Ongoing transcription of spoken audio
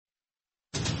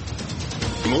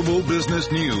Global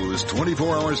business news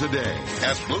 24 hours a day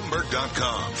at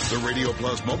Bloomberg.com, the Radio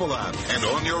Plus mobile app, and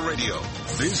on your radio.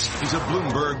 This is a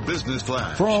Bloomberg Business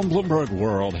Flash. From Bloomberg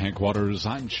World Headquarters,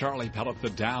 I'm Charlie Pellet. The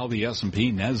Dow, the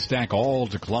S&P, NASDAQ all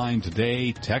declined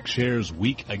today. Tech shares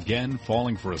weak again,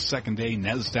 falling for a second day.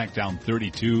 NASDAQ down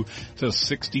 32 to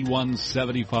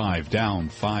 61.75, down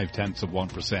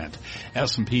 0.5%.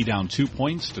 S&P down 2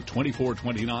 points to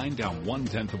 24.29, down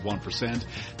 0.1%.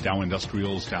 Dow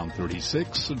Industrials down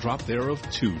 36, a drop there of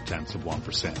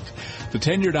 0.2%. The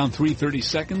 10-year down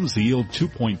 3/32, the yield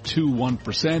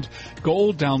 2.21%.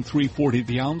 Gold down 3.40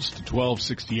 the ounce to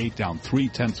 12.68, down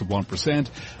 0.3%.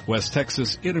 West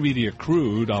Texas Intermediate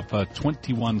crude up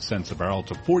 21 cents a barrel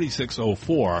to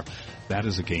 46.04. That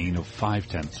is a gain of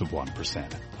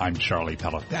 0.5%. I'm Charlie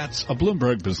Pellet. That's a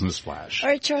Bloomberg Business Flash. All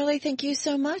right, Charlie, thank you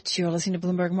so much. You're listening to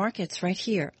Bloomberg Markets right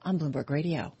here on Bloomberg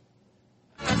Radio.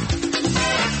 Feeling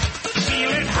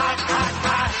hot, hot,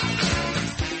 hot.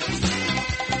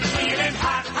 Feeling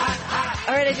hot, hot, hot.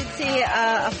 All right, I did see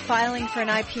a filing for an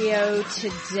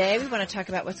IPO today. We want to talk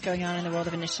about what's going on in the world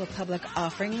of initial public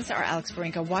offerings. Our Alex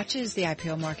Barinka watches the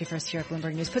IPO market for us here at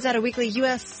Bloomberg News, puts out a weekly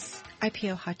U.S.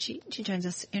 IPO Hot Sheet. She joins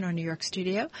us in our New York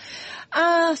studio.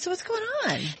 So what's going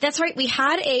on? That's right. We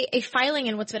had a filing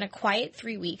in what's been a quiet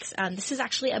 3 weeks. This is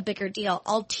actually a bigger deal.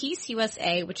 Altice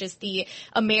USA, which is the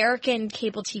American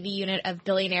cable TV unit of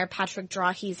billionaire Patrick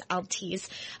Drahi's Altice,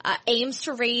 aims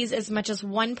to raise as much as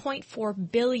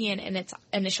 $1.4 billion in its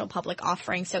initial public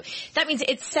offering. So that means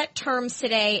it set terms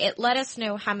today. It let us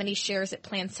know how many shares it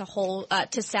plans to hold,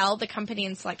 to sell. The company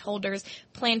and select holders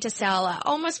plan to sell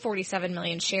almost 47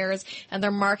 million shares. And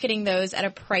they're marketing those at a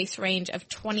price range of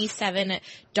 $27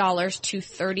 to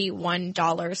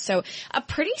 $31. So a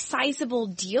pretty sizable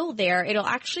deal there. It'll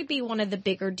actually be one of the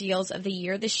bigger deals of the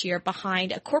year this year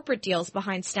behind corporate deals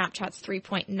behind Snapchat's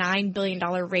 $3.9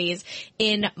 billion raise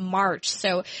in March.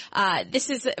 So this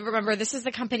is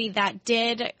the company that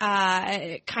did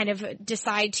kind of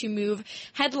decide to move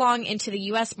headlong into the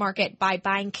U.S. market by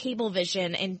buying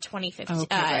Cablevision in 2015,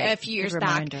 a few years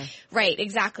back. Right,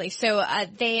 exactly. So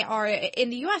they are in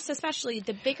the U.S. especially,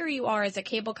 the bigger you are as a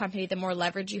cable company, the more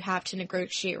leverage you have to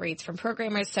negotiate rates from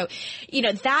programmers. So,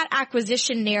 that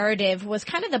acquisition narrative was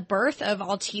kind of the birth of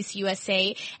Altice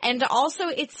USA. And also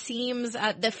it seems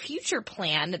the future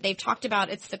plan that they've talked about,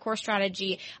 it's the core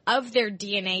strategy of their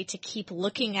DNA to keep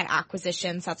looking at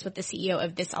acquisitions. That's what the CEO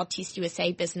of this Altice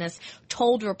USA business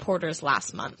told reporters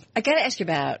last month. I got to ask you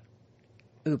about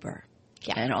Uber.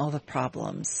 Yeah. And all the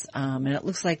problems. And it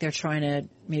looks like they're trying to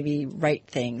maybe right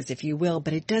things, if you will,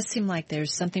 but it does seem like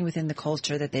there's something within the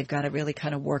culture that they've got to really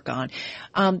kind of work on.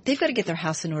 They've got to get their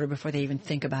house in order before they even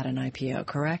think about an IPO,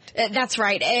 correct? That's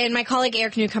right. And my colleague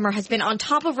Eric Newcomer has been on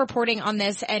top of reporting on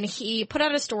this, and he put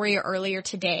out a story earlier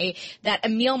today that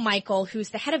Emil Michael, who's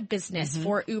the head of business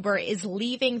for Uber, is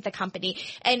leaving the company.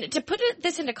 And to put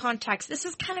this into context, this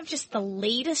is kind of just the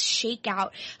latest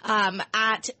shakeout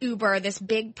at Uber, this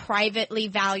big privately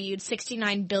valued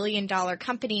 $69 billion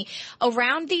company,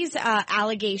 around these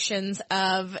allegations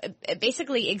of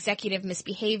basically executive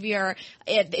misbehavior,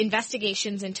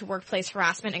 investigations into workplace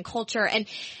harassment and culture. And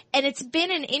it's been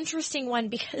an interesting one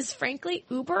because, frankly,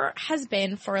 Uber has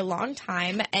been for a long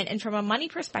time, and from a money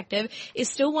perspective, is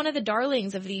still one of the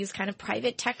darlings of these kind of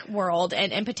private tech world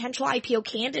and potential IPO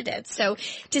candidates. So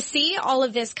to see all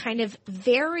of this kind of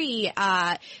very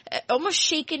almost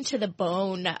shaken to the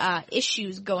bone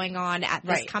issues going on at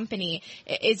this company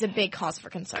is a big cause for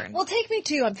concern. Well, take me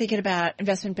to, I'm thinking about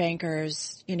investment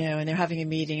bankers, and they're having a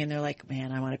meeting and they're like,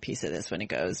 man, I want a piece of this when it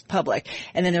goes public.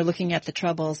 And then they're looking at the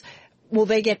troubles. Will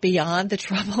they get beyond the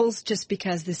troubles just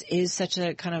because this is such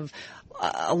a kind of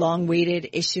a long-waited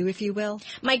issue, if you will?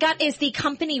 My gut is the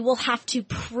company will have to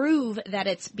prove that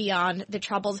it's beyond the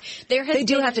troubles. They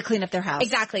do have to clean up their house.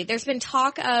 Exactly. There's been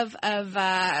talk of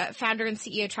founder and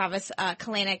CEO Travis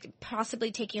Kalanick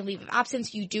possibly taking a leave of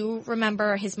absence. You do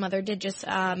remember his mother did just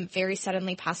very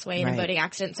suddenly pass away in a boating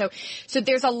accident. So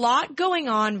there's a lot going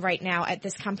on right now at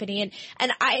this company.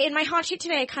 And I, in my hot sheet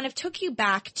today, I kind of took you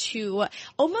back to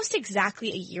almost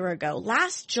exactly a year ago.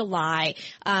 Last July,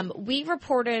 we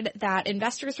reported that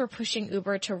investors were pushing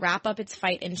Uber to wrap up its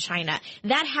fight in China.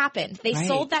 That happened. They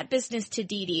sold that business to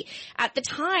Didi. At the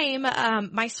time,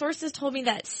 my sources told me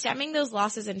that stemming those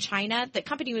losses in China, the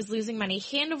company was losing money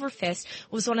hand over fist,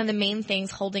 was one of the main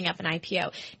things holding up an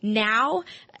IPO. Now,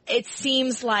 it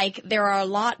seems like there are a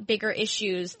lot bigger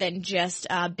issues than just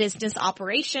business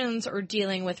operations or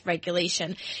dealing with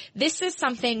regulation. This is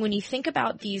something, when you think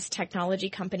about these technology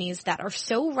companies that are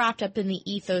so wrapped up in the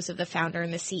ethos of the founder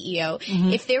and the CEO,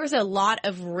 if there's a lot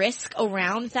of risk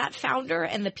around that founder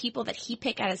and the people that he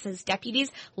picked as his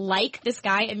deputies, like this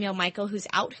guy, Emil Michael, who's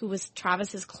out, who was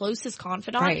Travis's closest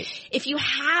confidant, if you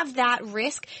have that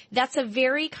risk, that's a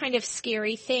very kind of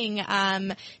scary thing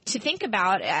to think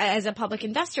about as a public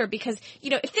investor, because,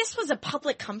 if this was a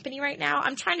public company right now,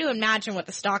 I'm trying to imagine what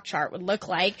the stock chart would look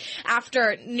like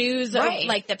after news of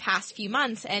like the past few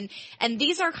months. And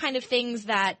these are kind of things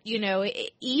that,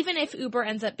 even if Uber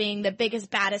ends up being the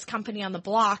biggest, baddest company on the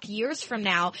block years from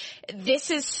now, this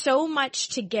is so much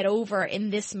to get over in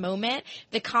this moment.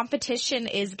 The competition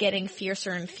is getting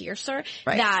fiercer and fiercer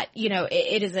that,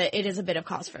 it is a bit of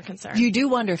cause for concern. You do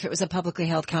wonder if it was a publicly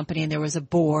held company and there was a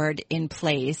board in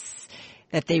place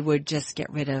that they would just get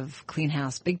rid of clean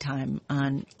house big time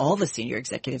on all the senior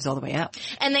executives all the way up.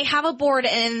 And they have a board,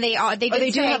 and they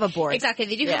do have a board. Exactly.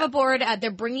 They do have a board. They're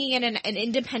bringing in an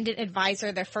independent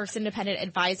advisor, their first independent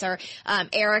advisor.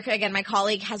 Eric, again, my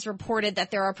colleague, has reported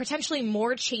that there are potentially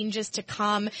more changes to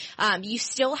come. You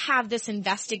still have this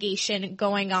investigation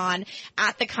going on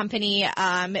at the company.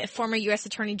 Former U.S.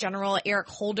 Attorney General Eric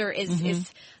Holder is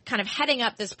kind of heading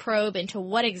up this probe into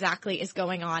what exactly is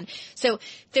going on. So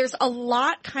there's a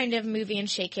lot kind of moving and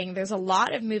shaking. There's a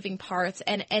lot of moving parts.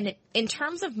 And in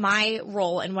terms of my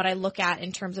role and what I look at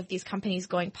in terms of these companies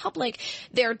going public,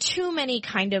 there are too many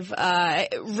kind of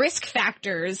risk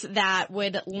factors that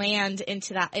would land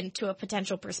into a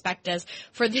potential perspective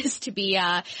for this to be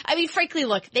frankly,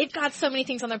 look, they've got so many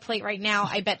things on their plate right now.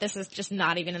 I bet this is just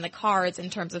not even in the cards in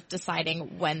terms of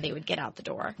deciding when they would get out the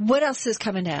door. What else is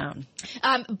coming down?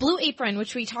 Blue Apron,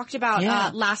 which we talked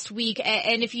about last week.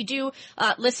 And if you do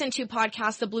listen to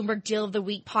podcasts, the Bloomberg Deal of the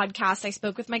Week podcast, I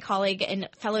spoke with my colleague and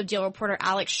fellow deal reporter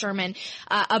Alex Sherman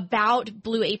about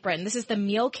Blue Apron. This is the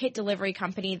meal kit delivery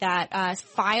company that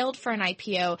filed for an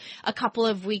IPO a couple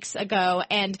of weeks ago.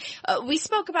 And we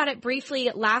spoke about it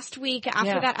briefly last week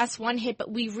after that S1 hit,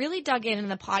 but we really dug in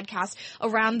the podcast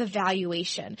around the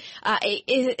valuation.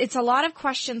 It's a lot of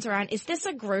questions around, is this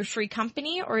a grocery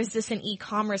company or is this an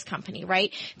e-commerce company,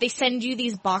 right? They send you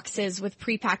these boxes with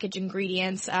prepackaged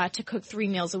ingredients to cook 3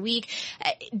 meals a week.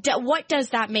 What does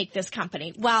that make this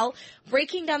company? Well,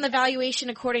 breaking down the valuation,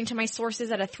 according to my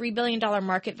sources, at a $3 billion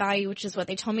market value, which is what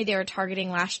they told me they were targeting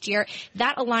last year,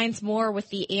 that aligns more with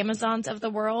the Amazons of the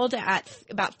world at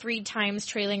about 3 times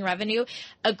trailing revenue.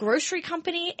 A grocery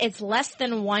company, it's less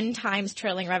than 1 times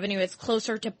trailing revenue. It's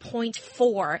closer to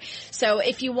 0.4. So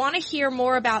if you want to hear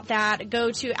more about that, go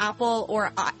to Apple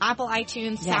or Apple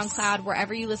iTunes, SoundCloud,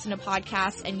 wherever you listen to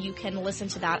podcasts, and you can listen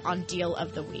to that on Deal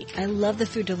of the Week. I love the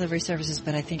food delivery services,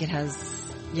 but I think it has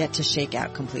yet to shake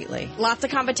out completely. Lots of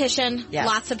competition,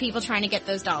 lots of people trying to get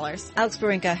those dollars. Alex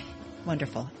Barinka,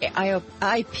 wonderful.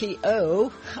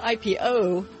 IPO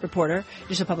reporter,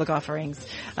 initial public offerings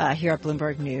here at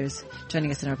Bloomberg News,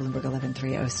 joining us in our Bloomberg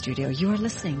 1130 studio. You are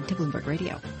listening to Bloomberg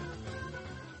Radio.